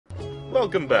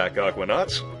Welcome back,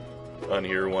 Aquanauts. I'm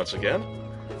here once again.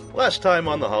 Last time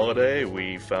on the holiday,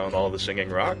 we found all the singing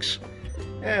rocks,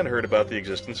 and heard about the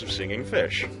existence of singing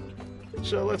fish.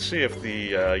 So let's see if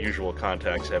the usual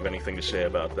contacts have anything to say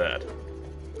about that.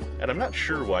 And I'm not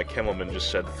sure why Kemmelman just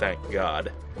said thank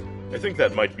God. I think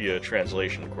that might be a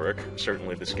translation quirk.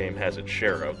 Certainly this game has its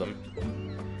share of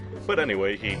them. But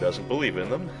anyway, he doesn't believe in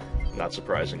them, not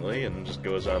surprisingly, and just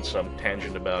goes on some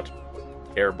tangent about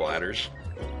air bladders.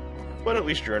 But at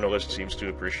least Journalist seems to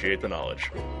appreciate the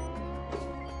knowledge.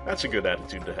 That's a good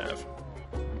attitude to have.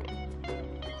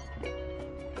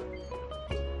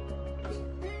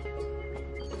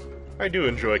 I do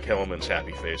enjoy Kellerman's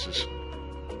happy faces.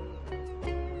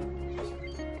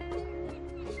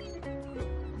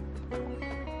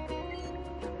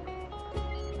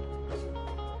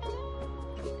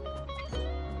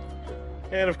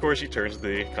 And of course he turns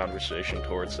the conversation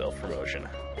towards self-promotion.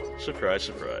 Surprise,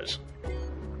 surprise.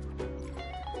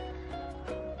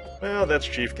 Well, that's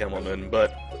Chief Kemmelman,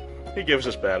 but he gives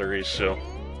us batteries, so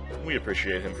we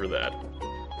appreciate him for that.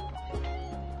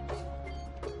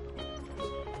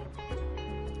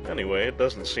 Anyway, it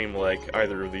doesn't seem like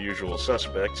either of the usual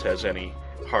suspects has any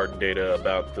hard data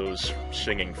about those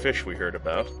singing fish we heard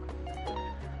about.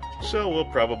 So we'll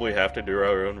probably have to do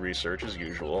our own research as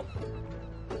usual.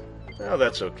 Well,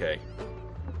 that's okay.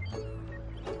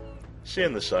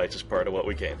 Seeing the sights is part of what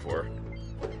we came for.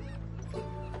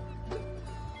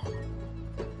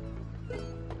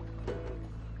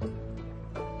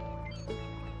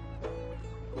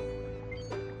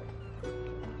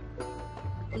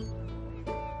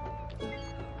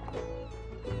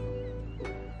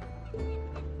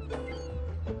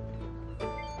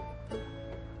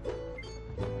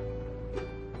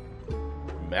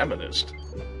 Mammonist.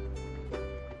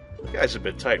 The guy's a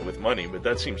bit tight with money, but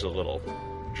that seems a little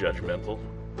judgmental.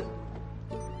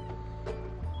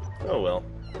 Oh well.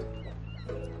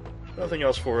 Nothing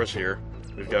else for us here.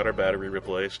 We've got our battery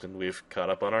replaced, and we've caught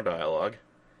up on our dialogue.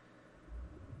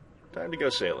 Time to go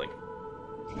sailing.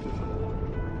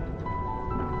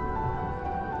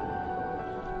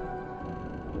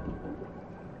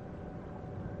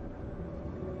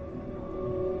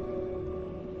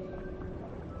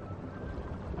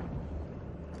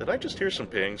 Did I just hear some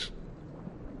pings?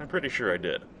 I'm pretty sure I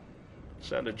did.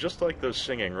 Sounded just like those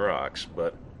singing rocks,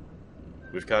 but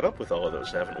we've caught up with all of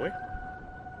those, haven't we?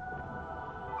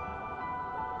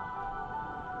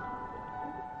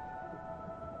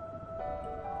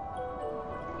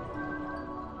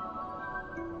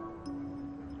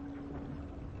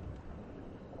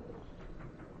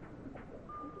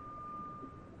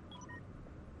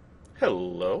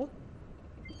 Hello?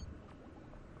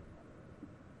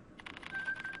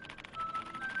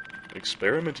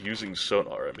 Experiment using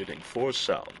sonar emitting 4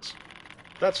 sounds.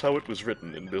 That's how it was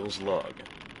written in Bill's log.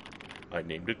 I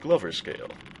named it Glover Scale.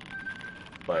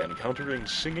 By encountering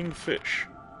singing fish,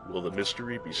 will the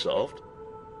mystery be solved?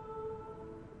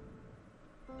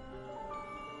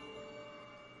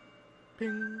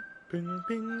 Ping, ping,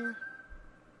 ping.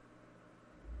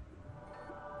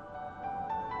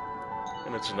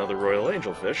 And it's another royal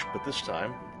angelfish, but this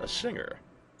time a singer.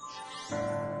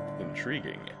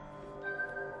 Intriguing.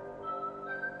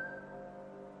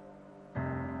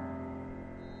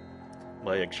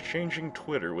 By exchanging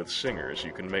Twitter with singers,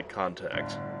 you can make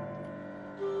contact.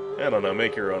 I don't know,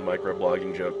 make your own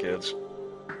microblogging joke, kids.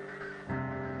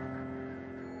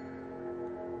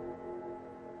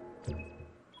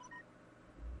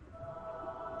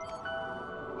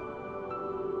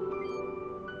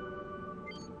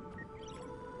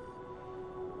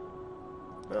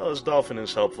 Well, as Dolphin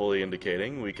is helpfully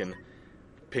indicating, we can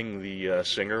ping the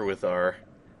singer with our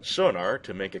sonar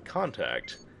to make a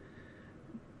contact.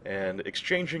 And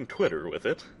exchanging Twitter with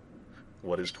it,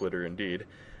 what is Twitter indeed,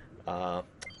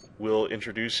 will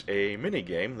introduce a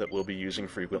mini-game that we'll be using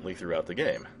frequently throughout the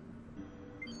game.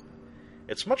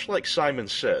 It's much like Simon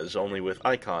Says, only with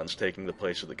icons taking the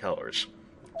place of the colors.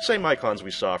 Same icons we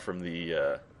saw from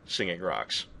the singing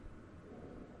rocks.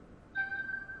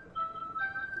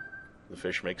 The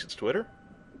fish makes its Twitter.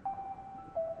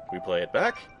 We play it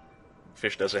back.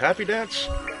 Fish does a happy dance.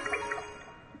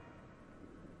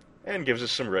 And gives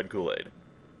us some red Kool-Aid.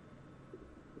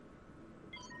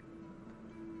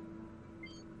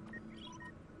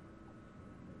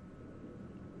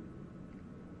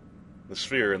 The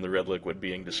sphere and the red liquid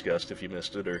being discussed, if you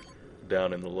missed it, are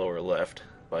down in the lower left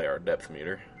by our depth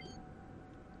meter.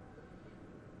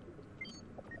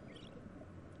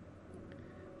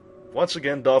 Once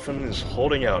again, Dolphin is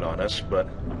holding out on us, but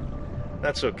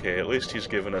that's okay. At least he's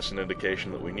given us an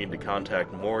indication that we need to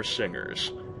contact more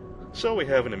singers. So we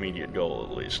have an immediate goal,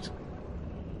 at least.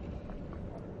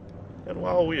 And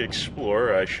while we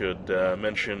explore, I should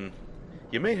mention,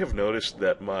 you may have noticed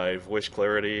that my voice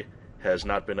clarity has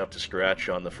not been up to scratch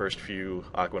on the first few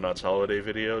Aquanauts holiday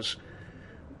videos.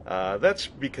 That's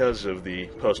because of the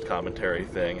post-commentary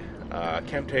thing.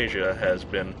 Camtasia has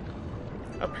been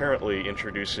apparently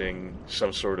introducing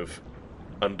some sort of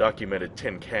undocumented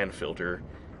tin can filter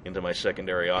into my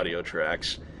secondary audio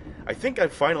tracks. I think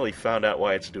I've finally found out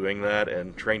why it's doing that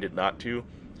and trained it not to.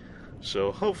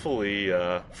 So hopefully,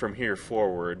 from here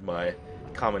forward, my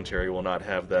commentary will not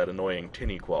have that annoying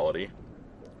tinny quality.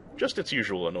 Just its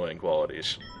usual annoying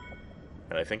qualities.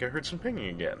 And I think I heard some pinging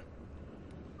again.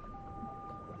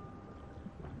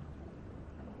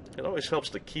 It always helps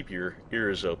to keep your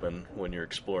ears open when you're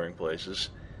exploring places,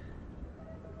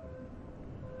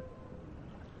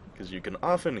 because you can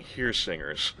often hear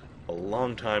singers a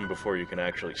long time before you can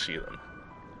actually see them.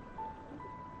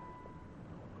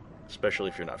 Especially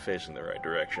if you're not facing the right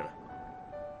direction.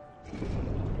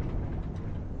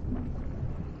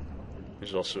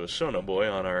 There's also a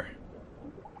sonoboy on our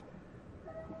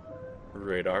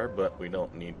radar, but we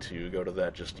don't need to go to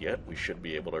that just yet. We should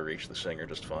be able to reach the singer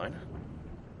just fine.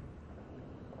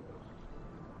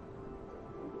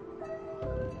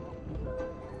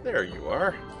 There you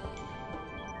are.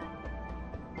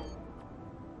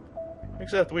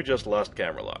 Except we just lost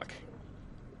camera lock.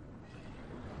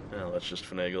 Now let's just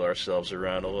finagle ourselves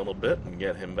around a little bit and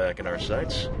get him back in our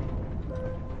sights.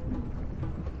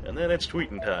 And then it's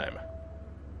tweeting time.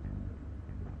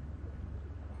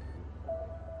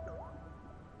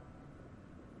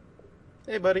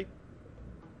 Hey, buddy.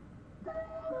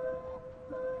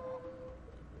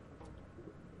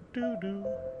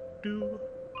 Do.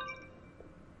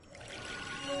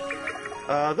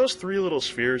 Those three little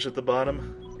spheres at the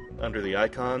bottom, under the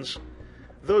icons,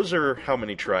 those are how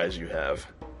many tries you have.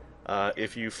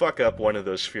 If you fuck up, one of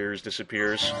those spheres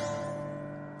disappears,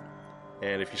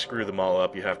 and if you screw them all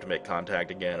up, you have to make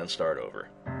contact again and start over.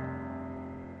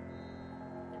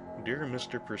 Dear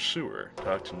Mr. Pursuer,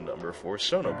 talk to number 4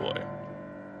 Sonoboy.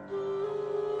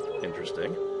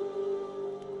 Interesting.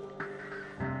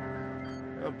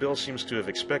 Well, Bill seems to have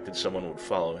expected someone would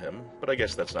follow him, but I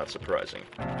guess that's not surprising.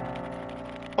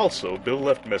 Also, Bill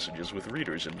left messages with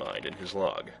readers in mind in his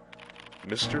log.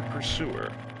 Mr.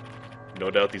 Pursuer. No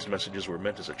doubt these messages were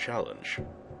meant as a challenge.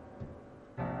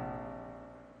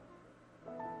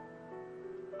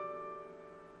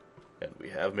 And we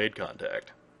have made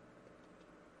contact.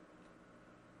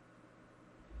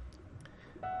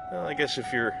 Well, I guess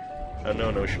if you're a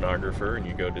known oceanographer and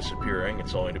you go disappearing,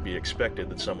 it's only to be expected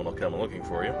that someone will come looking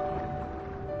for you.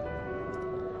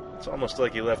 It's almost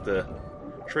like he left a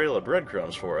trail of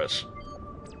breadcrumbs for us.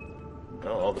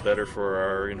 Well, all the better for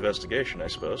our investigation, I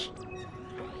suppose.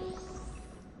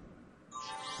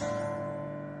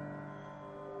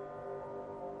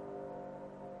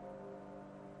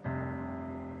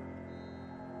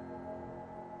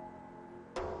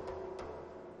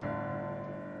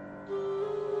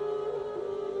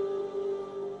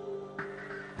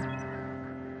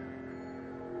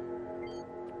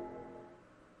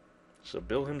 So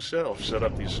Bill himself set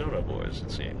up these sonoboys, it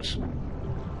seems.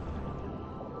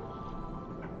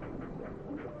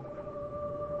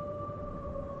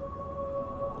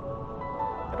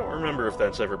 I don't remember if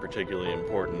that's ever particularly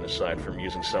important aside from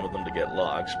using some of them to get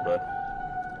logs, but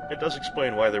it does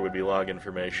explain why there would be log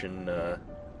information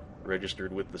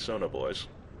registered with the sonoboys.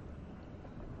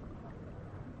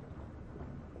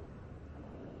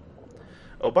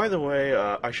 Oh, by the way,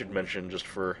 I should mention, just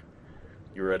for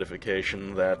your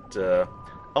edification, that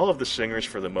all of the singers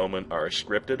for the moment are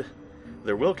scripted.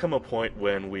 There will come a point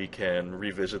when we can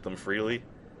revisit them freely.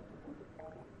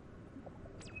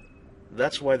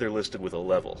 That's why they're listed with a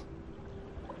level.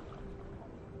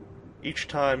 Each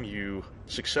time you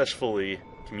successfully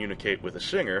communicate with a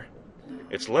singer,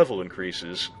 its level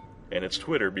increases, and its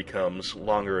Twitter becomes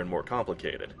longer and more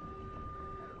complicated.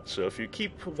 So if you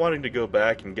keep wanting to go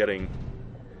back and getting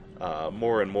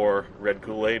more and more Red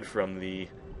Kool-Aid from the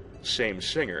same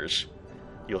singers,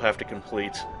 you'll have to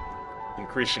complete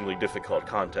increasingly difficult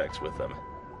contacts with them.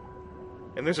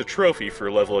 And there's a trophy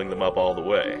for leveling them up all the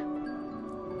way,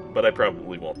 but I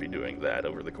probably won't be doing that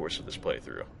over the course of this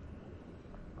playthrough.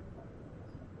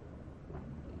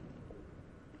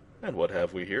 And what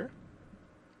have we here?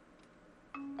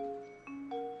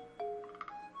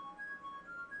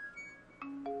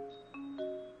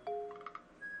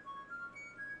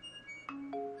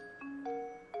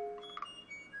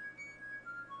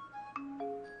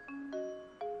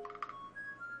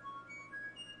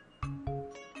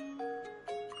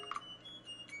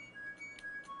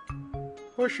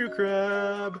 Horseshoe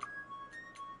crab!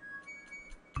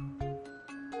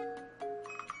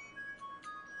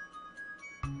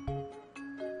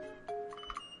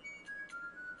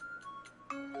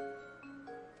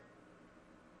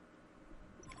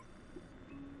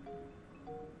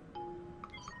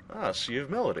 Ah, Sea of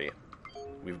Melody.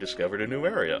 We've discovered a new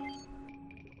area.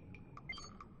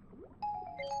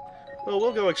 Well,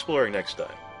 we'll go exploring next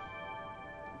time.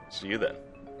 See you then.